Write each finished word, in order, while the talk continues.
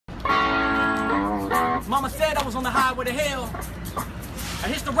Mama said I was on the highway to hell. I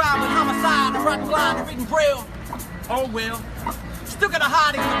hitched a ride with homicide, a rotten line, and reading braille. Oh well. Still got a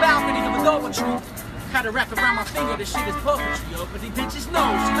hottie in the balcony of a dormitory. Had to wrap around my finger, this shit is puppetry, yo. But these bitches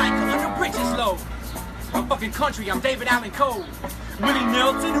know, she like cutting the britches low. I'm fucking country, I'm David Allan Coe. Willie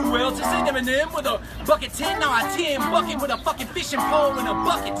Nelson, who else is in Eminem with a bucket 10, now I 10 bucket with a fucking fishing pole and a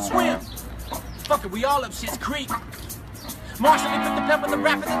bucket to swim. Fuck it, we all up shit's creek. Marshall picked the pen with the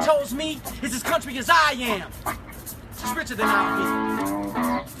rapper that chose me is as country as I am. She's richer than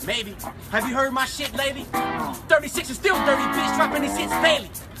I'll be. Maybe. Have you heard my shit lately? 36 is still dirty, bitch, dropping these hits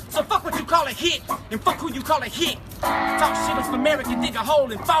daily. So fuck what you call a hit, and fuck who you call a hit. Talk shit on some American, dig a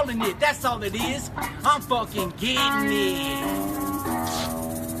hole and fall in it, that's all it is. I'm fucking getting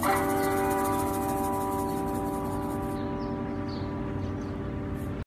it.